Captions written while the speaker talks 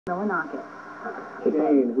Millinocket.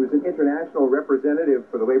 Shane, who's an international representative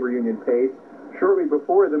for the labor union PACE, shortly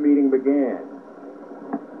before the meeting began.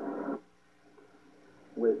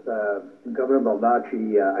 With Governor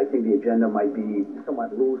Baldacci, I think the agenda might be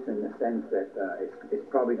somewhat loose in the sense that it's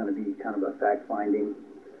probably going to be kind of a fact-finding.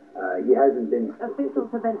 He hasn't been...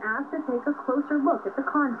 Officials have been asked to take a closer look at the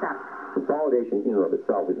concept. Consolidation in and of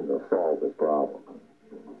itself isn't going to solve this problem.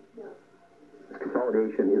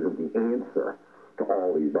 Consolidation isn't the answer to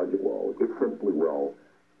all these budget woes. It simply will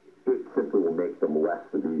make them less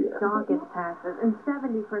severe. Dockets passes in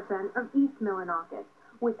 70% of East Millinocket.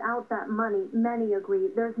 Without that money, many agree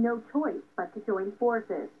there's no choice but to join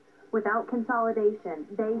forces. Without consolidation,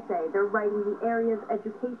 they say they're writing the area's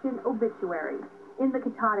education obituary. In the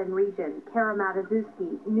Katahdin region, Kara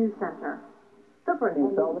Mataszewski, News Center.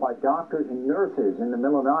 Being felt by doctors and nurses in the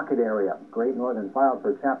Millinocket area. Great Northern filed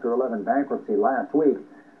for Chapter 11 bankruptcy last week.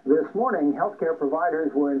 This morning, healthcare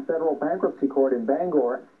providers were in federal bankruptcy court in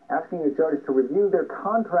Bangor asking a judge to review their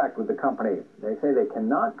contract with the company. They say they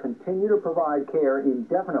cannot continue to provide care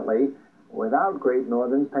indefinitely without Great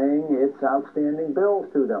Northern paying its outstanding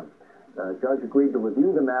bills to them. The judge agreed to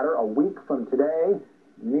review the matter a week from today.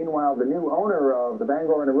 Meanwhile, the new owner of the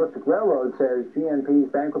Bangor and Aroostook Railroad says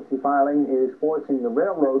GNP's bankruptcy filing is forcing the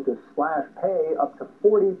railroad to slash pay up to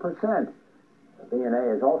 40%. The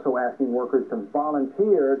BNA is also asking workers to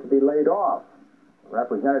volunteer to be laid off.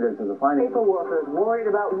 Representatives of the Paper workers worried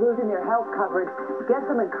about losing their health coverage get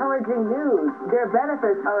some encouraging news. Their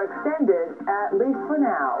benefits are extended, at least for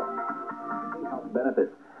now. Health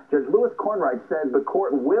benefits. Judge Louis Kornreich said the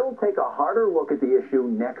court will take a harder look at the issue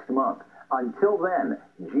next month. Until then,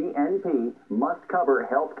 GNP must cover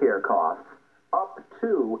health care costs up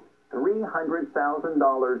to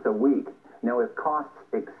 $300,000 a week. Now, if costs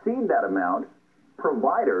exceed that amount,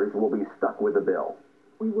 providers will be stuck with the bill.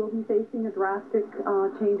 We will be facing a drastic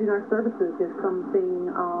change in our services if something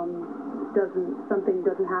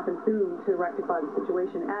doesn't happen soon to rectify the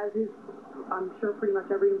situation, as is, I'm sure, pretty much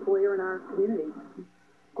every employer in our community.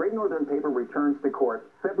 Great Northern Paper returns to court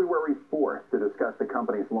February 4th to discuss the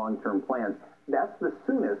company's long-term plans. That's the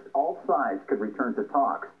soonest all sides could return to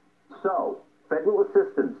talks. So, federal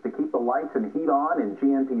assistance to keep the lights and heat on in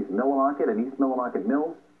GNP's Millinocket and East Millinocket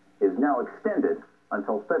mills is now extended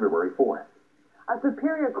until February 4th. A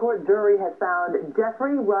Superior Court jury has found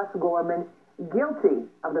Jeffrey Russ Gorman guilty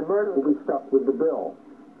of the murder. Will be stuck with the bill.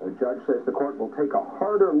 The judge says the court will take a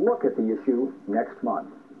harder look at the issue next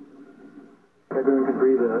month. Everyone can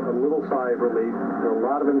breathe a little sigh of relief. There are a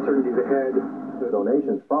lot of uncertainties ahead.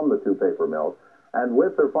 Donations from the two paper mills, and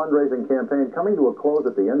with their fundraising campaign coming to a close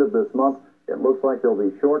at the end of this month, it looks like they'll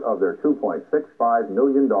be short of their $2.65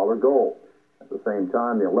 million goal. At the same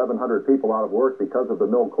time, the 1,100 people out of work because of the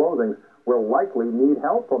mill closings will likely need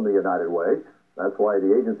help from the United Way. That's why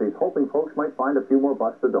the agency's hoping folks might find a few more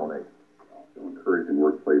bucks to donate. Encouraging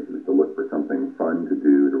workplaces to look for something fun to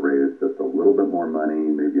do to raise just a little bit more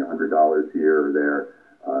money, maybe $100 here or there,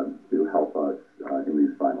 to help us in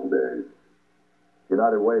these final days.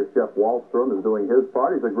 United Way's Jeff Wallstrom is doing his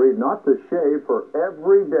part. He's agreed not to shave for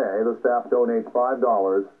every day the staff donates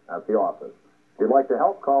 $5 at the office. If you'd like to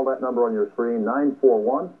help, call that number on your screen,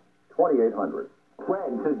 941-2800.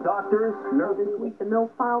 Spread to doctors, nurses. This week, the mill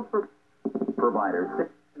filed for providers.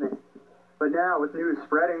 But now, with news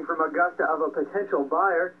spreading from Augusta of a potential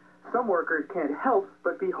buyer, some workers can't help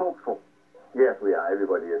but be hopeful. Yes, we are.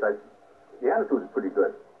 Everybody is. The attitude is pretty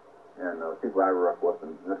good. And people I work with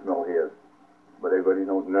in this mill here, but everybody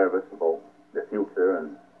knows nervous about the future,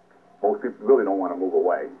 and most people really don't want to move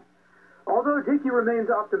away. Although Dickey remains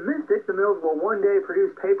optimistic the mills will one day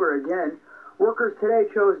produce paper again, workers today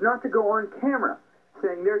chose not to go on camera,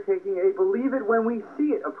 saying they're taking a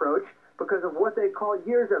believe-it-when-we-see-it approach because of what they call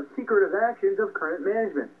years of secretive actions of current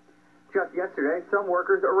management. Just yesterday, some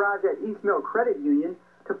workers arrived at East Mill Credit Union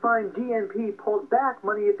to find GNP pulled back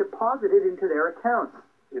money it deposited into their accounts.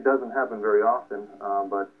 It doesn't happen very often,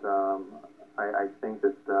 but I think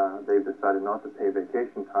that they've decided not to pay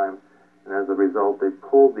vacation time, and as a result, they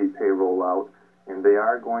pulled the payroll out, and they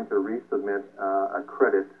are going to resubmit a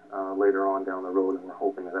credit later on down the road, and we're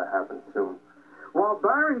hoping that happens soon. While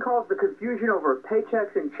Byron calls the confusion over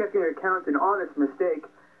paychecks and checking accounts an honest mistake,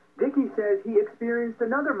 Dickey says he experienced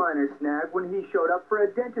another minor snag when he showed up for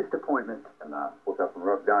a dentist appointment. And looked up some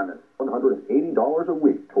rough diamonds. $180 a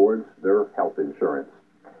week towards their health insurance.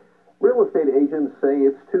 Real estate agents say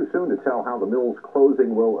it's too soon to tell how the mill's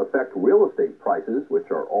closing will affect real estate prices,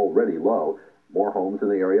 which are already low. More homes in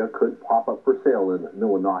the area could pop up for sale in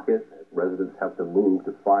Millinocket. Residents have to move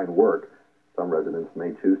to find work. Some residents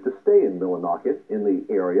may choose to stay in Millinocket in the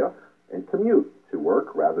area and commute to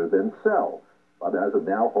work rather than sell. But as of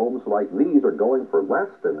now, homes like these are going for less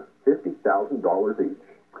than $50,000 each.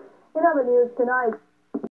 In other news tonight,